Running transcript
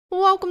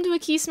Welcome to a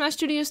KeySmash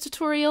Studios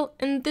tutorial.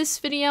 In this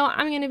video,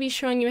 I'm going to be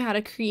showing you how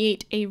to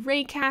create a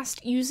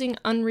RAYCAST using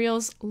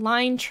Unreal's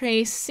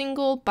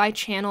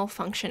LineTraceSingleByChannel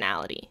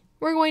functionality.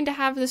 We're going to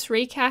have this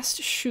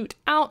RAYCAST shoot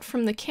out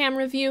from the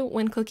camera view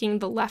when clicking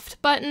the left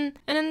button,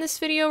 and in this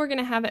video we're going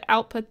to have it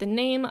output the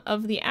name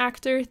of the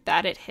actor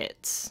that it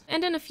hits.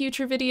 And in a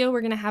future video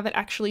we're going to have it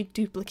actually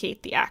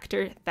duplicate the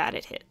actor that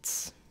it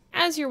hits.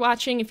 As you're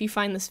watching, if you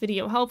find this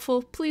video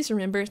helpful, please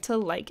remember to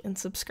like and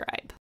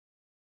subscribe.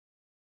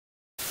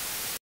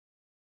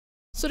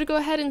 So to go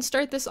ahead and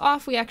start this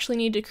off, we actually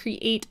need to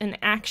create an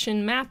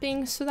action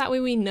mapping so that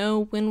way we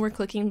know when we're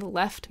clicking the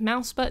left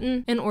mouse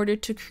button in order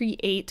to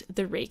create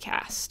the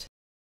RAYCAST.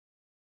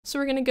 So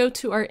we're going to go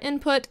to our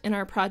input in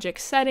our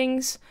project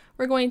settings,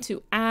 we're going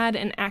to add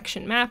an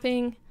action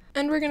mapping,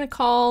 and we're going to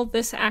call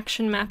this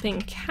action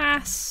mapping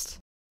cast,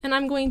 and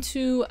I'm going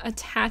to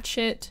attach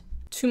it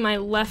to my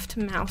left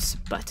mouse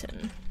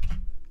button.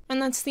 And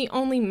that's the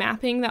only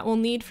mapping that we'll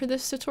need for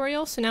this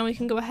tutorial, so now we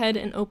can go ahead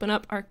and open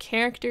up our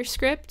character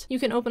script. You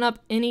can open up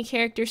any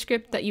character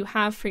script that you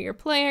have for your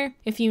player.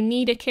 If you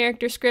need a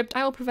character script,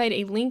 I will provide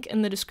a link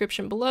in the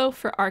description below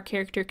for our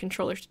character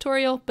controller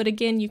tutorial, but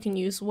again, you can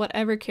use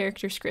whatever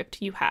character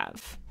script you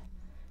have.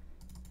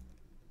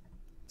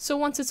 So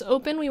once it's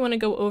open, we want to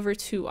go over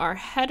to our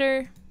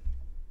header,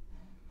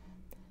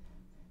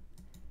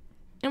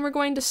 and we're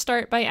going to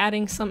start by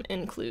adding some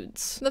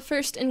includes. The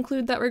first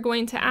include that we're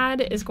going to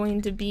add is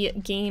going to be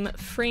game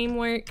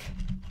framework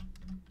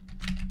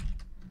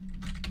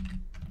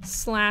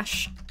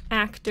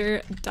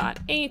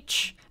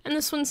 /actor.h, and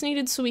this one's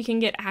needed so we can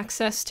get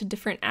access to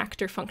different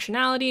actor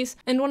functionalities,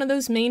 and one of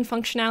those main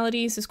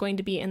functionalities is going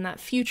to be in that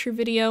future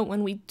video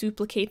when we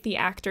duplicate the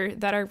actor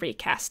that our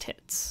RAYCAST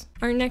hits.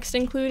 Our next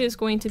include is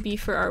going to be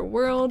for our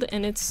world,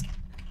 and it's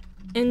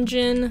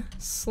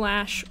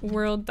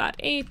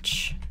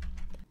engine/world.h.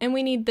 And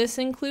we need this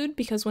include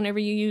because whenever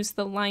you use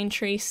the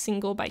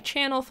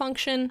LineTraceSingleByChannel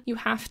function, you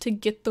have to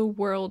get the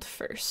world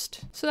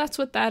first. So that's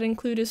what that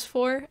include is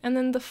for. And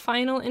then the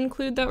final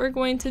include that we're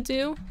going to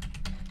do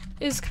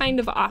is kind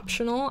of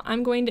optional.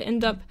 I'm going to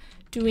end up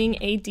doing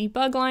a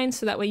debug line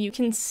so that way you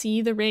can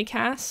see the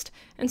RAYCAST.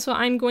 And so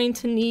I'm going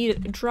to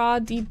need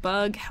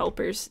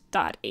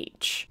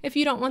drawDebugHelpers.h. If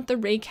you don't want the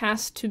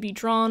RAYCAST to be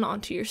drawn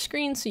onto your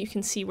screen so you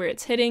can see where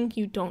it's hitting,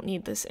 you don't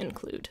need this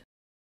include.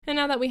 And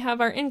now that we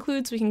have our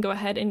includes, we can go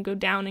ahead and go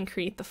down and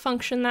create the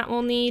function that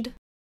we'll need.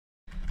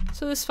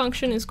 So this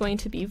function is going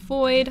to be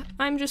void.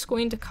 I'm just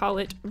going to call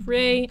it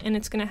ray, and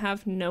it's going to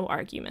have no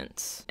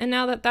arguments. And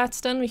now that that's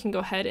done, we can go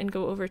ahead and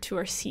go over to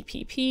our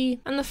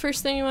CPP. And the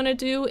first thing we want to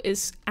do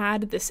is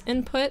add this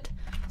input.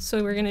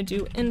 So we're going to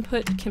do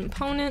input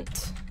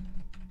component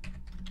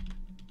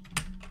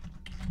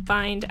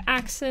bind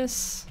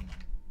action.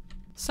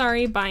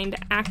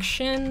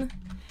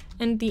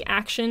 And the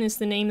action is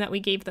the name that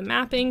we gave the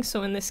mapping,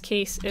 so in this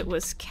case it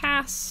was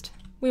cast.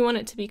 We want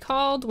it to be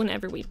called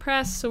whenever we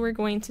press, so we're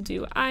going to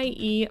do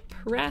IE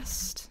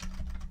pressed.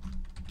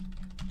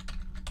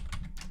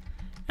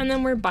 And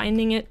then we're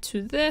binding it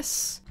to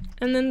this,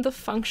 and then the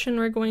function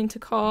we're going to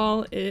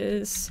call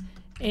is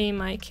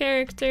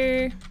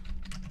AMyCharacter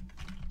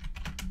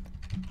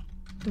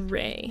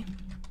Ray.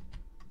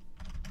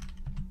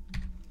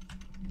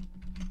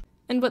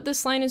 And what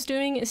this line is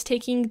doing is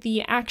taking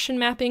the action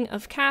mapping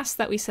of cast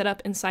that we set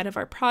up inside of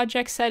our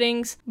project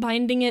settings,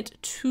 binding it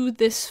to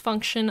this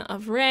function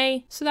of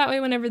ray, so that way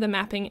whenever the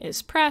mapping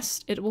is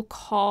pressed, it will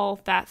call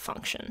that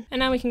function. And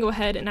now we can go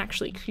ahead and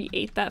actually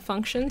create that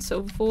function.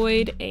 So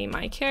void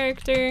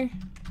AMyCharacter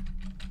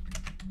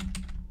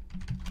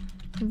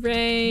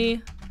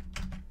ray.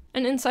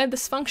 And inside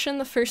this function,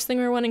 the first thing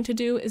we're wanting to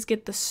do is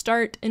get the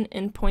start and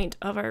end point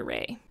of our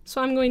ray.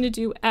 So I'm going to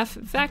do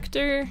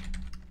fvector,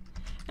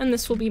 and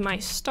this will be my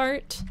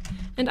start,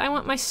 and I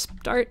want my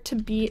start to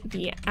be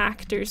the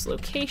actor's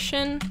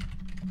location.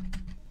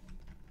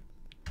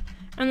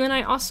 And then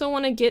I also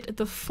want to get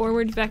the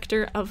forward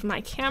vector of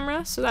my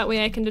camera, so that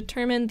way I can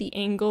determine the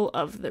angle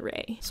of the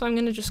ray. So I'm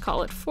going to just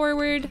call it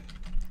forward,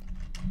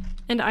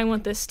 and I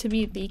want this to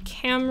be the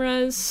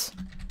camera's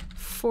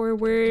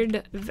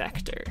forward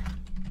vector.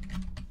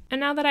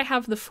 And now that I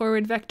have the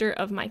forward vector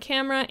of my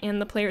camera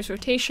and the player's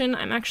rotation,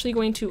 I'm actually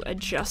going to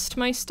adjust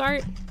my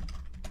start.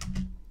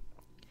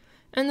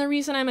 And the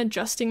reason I'm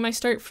adjusting my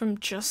start from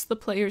just the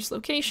player's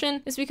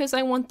location is because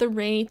I want the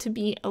ray to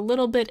be a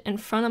little bit in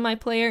front of my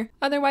player.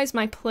 Otherwise,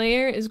 my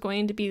player is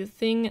going to be the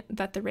thing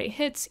that the ray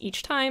hits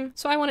each time.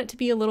 So I want it to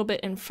be a little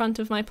bit in front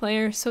of my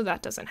player so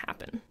that doesn't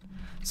happen.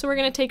 So we're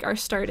going to take our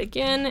start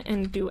again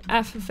and do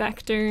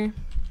fvector.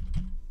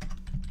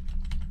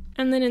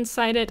 And then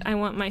inside it, I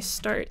want my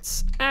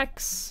start's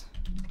x.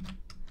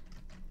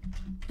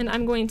 And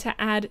I'm going to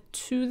add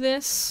to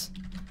this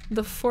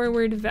the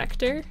forward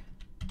vector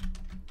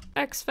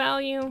x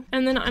value,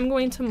 and then I'm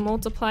going to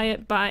multiply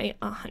it by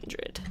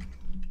 100.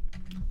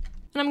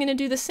 And I'm going to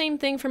do the same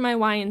thing for my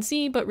Y and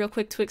Z, but real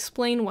quick to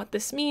explain what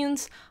this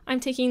means, I'm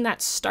taking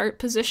that start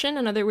position,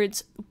 in other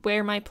words,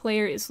 where my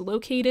player is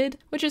located,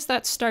 which is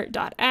that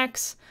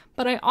start.x,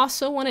 but I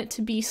also want it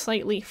to be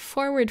slightly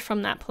forward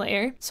from that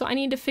player. So I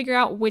need to figure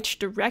out which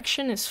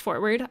direction is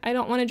forward. I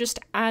don't want to just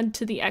add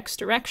to the X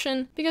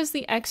direction because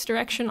the X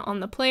direction on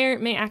the player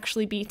may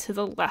actually be to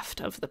the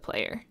left of the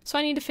player. So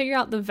I need to figure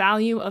out the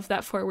value of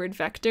that forward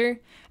vector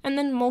and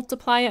then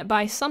multiply it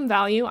by some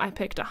value. I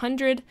picked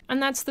 100,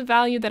 and that's the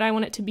value that I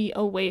want it to be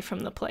away from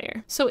the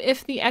player. So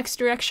if the X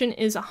direction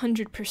is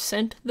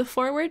 100% the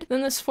forward,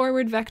 then this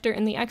forward vector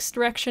in the X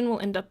direction will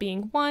end up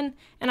being 1,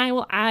 and I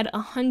will add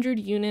 100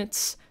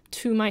 units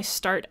to my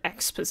start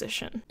X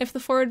position. If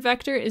the forward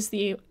vector is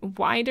the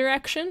Y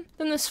direction,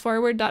 then this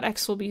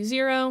forward.x will be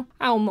 0.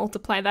 I will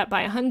multiply that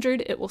by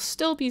 100, it will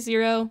still be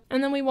 0,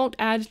 and then we won't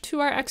add to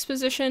our X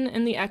position,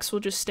 and the X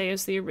will just stay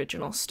as the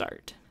original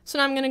start. So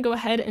now I'm going to go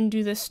ahead and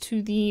do this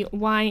to the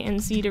Y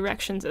and Z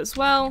directions as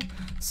well.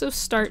 So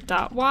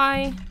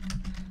start.y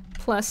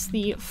plus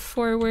the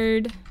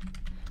forward.y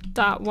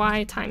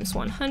times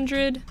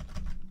 100.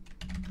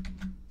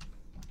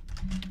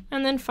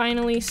 And then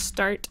finally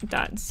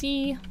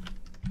start.z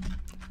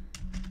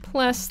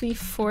plus the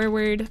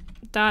forward.z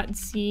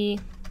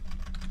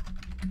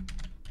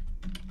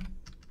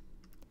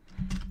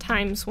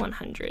times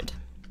 100.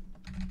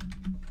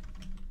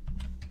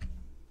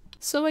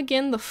 So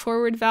again, the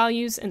forward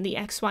values in the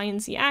X, Y,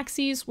 and Z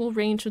axes will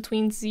range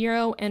between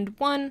 0 and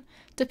 1,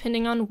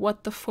 depending on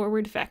what the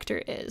forward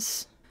vector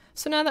is.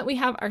 So now that we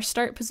have our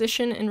start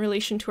position in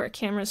relation to our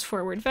camera's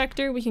forward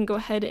vector, we can go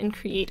ahead and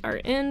create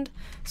our end.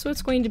 So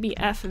it's going to be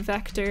f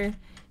vector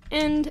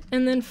end,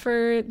 and then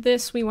for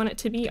this we want it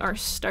to be our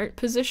start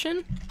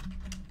position.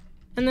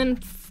 And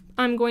then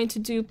I'm going to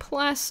do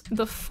plus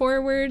the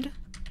forward,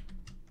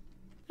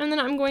 and then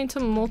I'm going to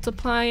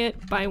multiply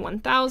it by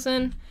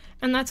 1000.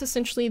 And that's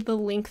essentially the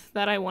length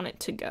that I want it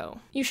to go.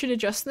 You should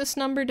adjust this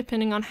number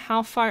depending on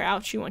how far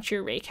out you want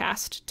your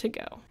raycast to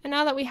go. And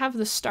now that we have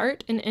the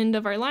start and end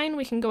of our line,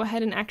 we can go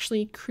ahead and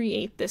actually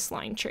create this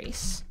line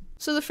trace.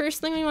 So the first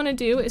thing we want to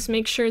do is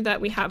make sure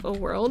that we have a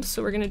world.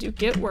 So we're going to do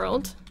get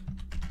world,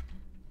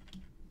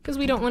 because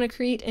we don't want to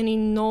create any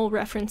null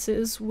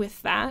references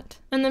with that.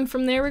 And then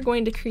from there, we're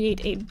going to create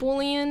a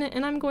boolean,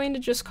 and I'm going to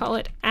just call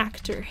it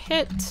actor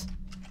hit.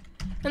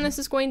 And this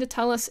is going to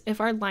tell us if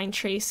our line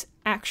trace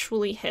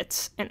actually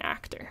hits an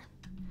actor.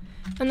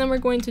 And then we're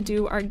going to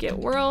do our get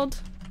world.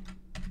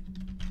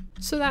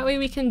 So that way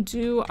we can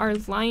do our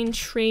line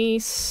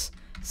trace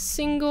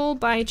single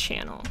by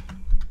channel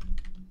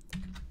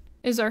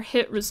is our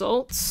hit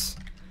results.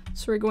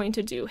 So we're going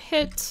to do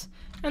hit,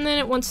 and then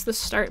it wants the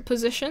start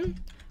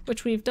position,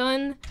 which we've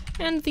done,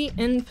 and the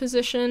end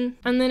position,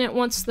 and then it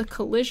wants the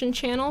collision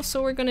channel.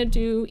 So we're going to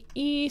do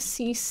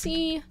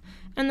ECC,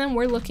 and then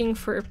we're looking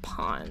for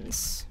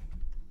pawns.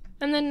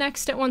 And then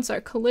next it wants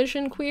our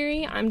collision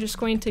query. I'm just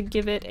going to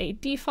give it a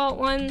default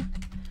one.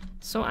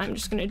 So I'm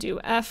just going to do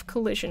f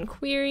collision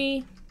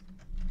query,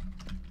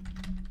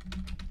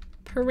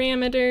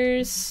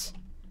 parameters,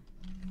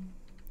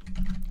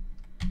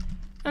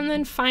 and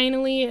then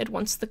finally it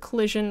wants the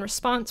collision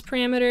response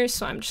parameter.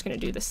 So I'm just going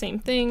to do the same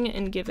thing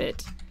and give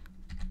it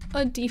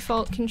a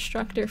default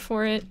constructor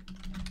for it.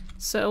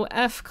 So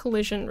f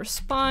collision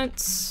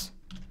response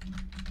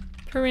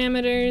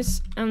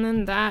parameters, and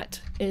then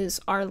that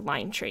is our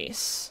line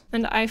trace.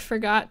 And I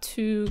forgot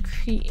to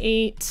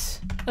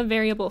create a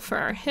variable for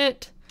our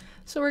hit,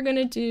 so we're going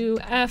to do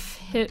f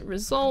hit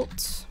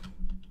result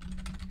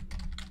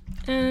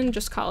and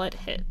just call it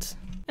hit.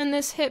 And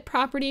this hit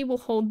property will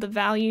hold the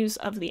values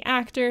of the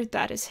actor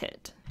that is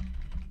hit.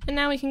 And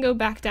now we can go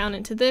back down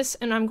into this,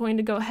 and I'm going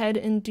to go ahead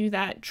and do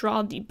that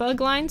draw debug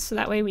line so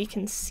that way we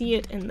can see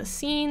it in the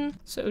scene.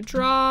 So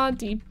draw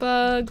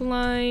debug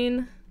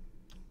line,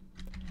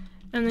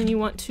 and then you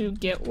want to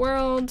get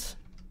world,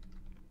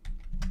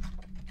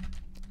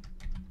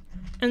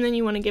 and then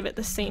you want to give it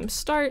the same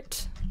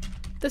start,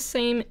 the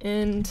same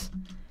end.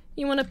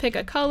 You want to pick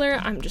a color.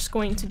 I'm just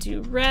going to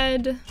do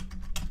red.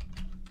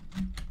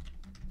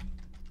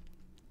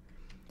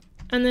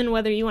 And then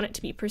whether you want it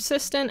to be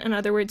persistent, in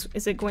other words,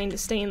 is it going to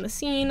stay in the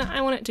scene?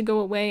 I want it to go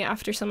away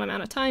after some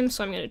amount of time,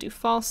 so I'm going to do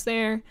false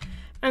there.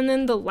 And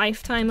then the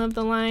lifetime of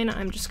the line,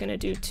 I'm just going to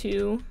do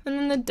 2. And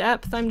then the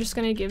depth, I'm just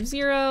going to give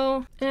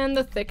 0. And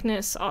the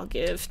thickness, I'll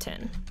give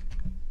 10.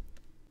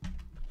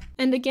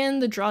 And again,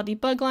 the draw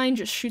debug line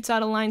just shoots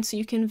out a line so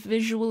you can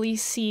visually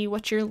see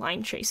what your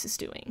line trace is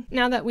doing.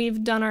 Now that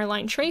we've done our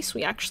line trace,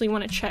 we actually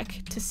want to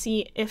check to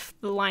see if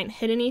the line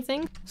hit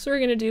anything. So we're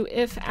going to do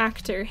if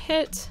actor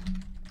hit.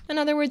 In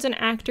other words, an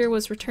actor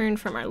was returned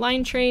from our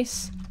line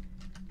trace.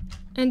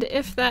 And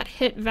if that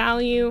hit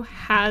value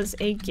has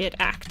a get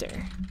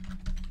actor.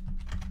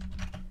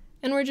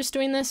 And we're just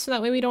doing this so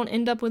that way we don't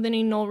end up with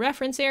any null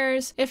reference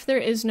errors if there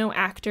is no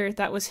actor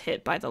that was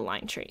hit by the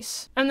line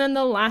trace. And then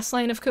the last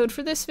line of code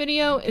for this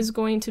video is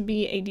going to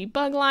be a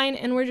debug line,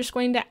 and we're just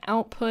going to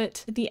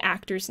output the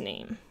actor's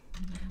name.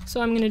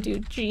 So I'm going to do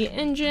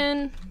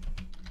gengine,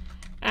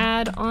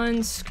 add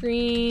on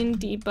screen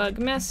debug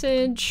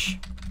message.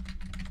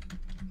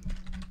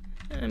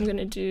 I'm going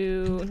to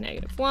do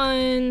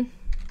 -1,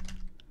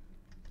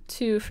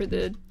 2 for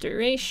the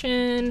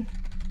duration,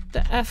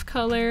 The F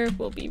color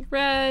will be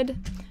red,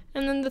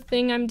 and then the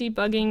thing I'm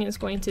debugging is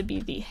going to be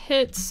the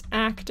hits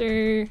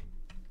actor,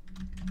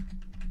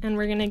 and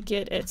we're gonna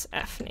get its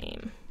F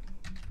name.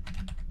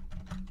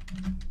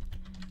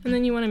 And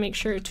then you want to make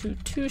sure to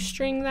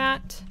toString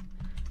that,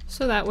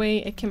 so that way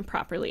it can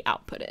properly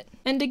output it.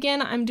 And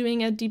again, I'm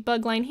doing a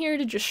debug line here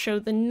to just show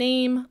the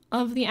name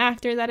of the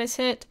actor that is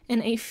hit.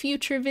 In a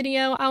future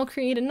video, I'll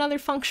create another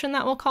function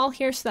that we'll call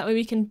here so that way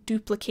we can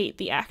duplicate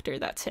the actor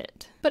that's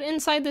hit. But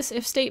inside this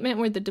if statement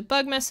where the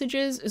debug message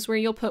is where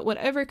you'll put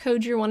whatever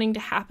code you're wanting to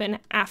happen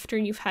after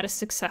you've had a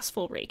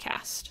successful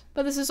raycast.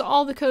 But this is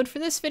all the code for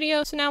this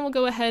video, so now we'll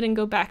go ahead and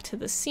go back to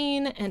the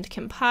scene and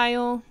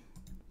compile.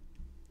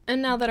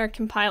 And now that our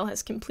compile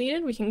has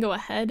completed, we can go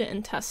ahead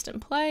and test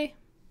and play.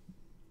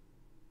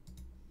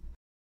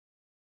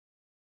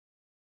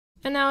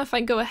 And now if I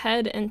go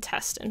ahead and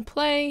test and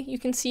play, you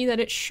can see that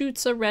it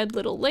shoots a red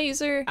little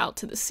laser out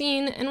to the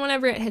scene, and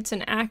whenever it hits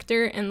an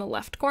actor in the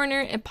left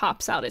corner, it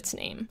pops out its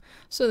name.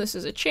 So this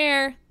is a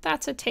chair,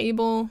 that's a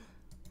table,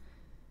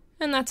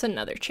 and that's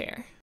another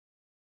chair.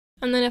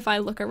 And then if I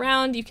look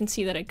around, you can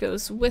see that it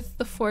goes with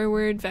the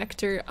forward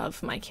vector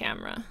of my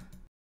camera.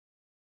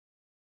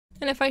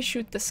 And if I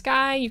shoot the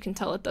sky, you can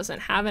tell it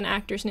doesn't have an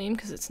actor's name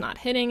because it's not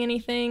hitting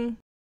anything.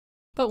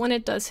 But when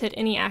it does hit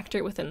any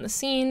actor within the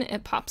scene,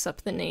 it pops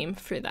up the name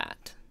for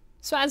that.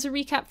 So as a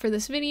recap for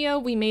this video,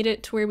 we made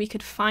it to where we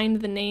could find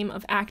the name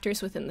of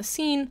actors within the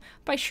scene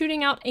by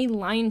shooting out a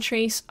line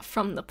trace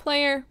from the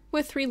player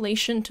with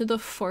relation to the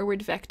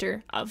forward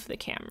vector of the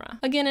camera.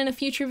 Again, in a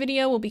future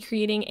video, we'll be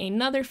creating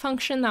another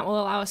function that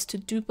will allow us to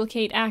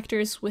duplicate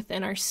actors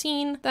within our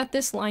scene that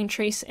this line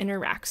trace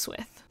interacts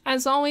with.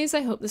 As always,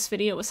 I hope this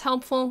video was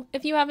helpful.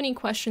 If you have any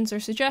questions or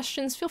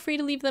suggestions, feel free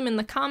to leave them in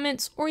the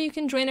comments, or you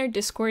can join our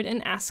Discord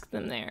and ask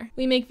them there.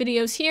 We make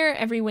videos here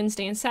every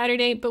Wednesday and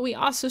Saturday, but we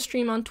also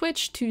stream on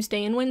Twitch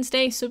Tuesday and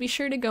Wednesday, so be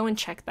sure to go and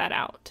check that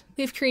out.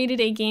 We've created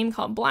a game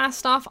called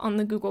Blast Off on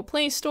the Google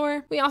Play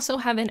Store. We also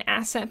have an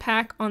asset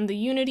pack on the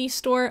Unity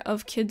store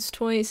of kids'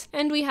 toys,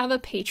 and we have a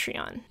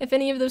Patreon. If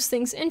any of those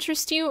things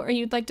interest you, or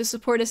you'd like to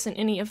support us in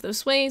any of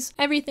those ways,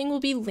 everything will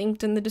be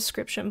linked in the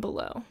description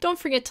below. Don't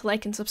forget to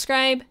like and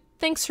subscribe.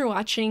 Thanks for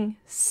watching.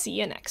 See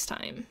you next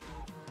time.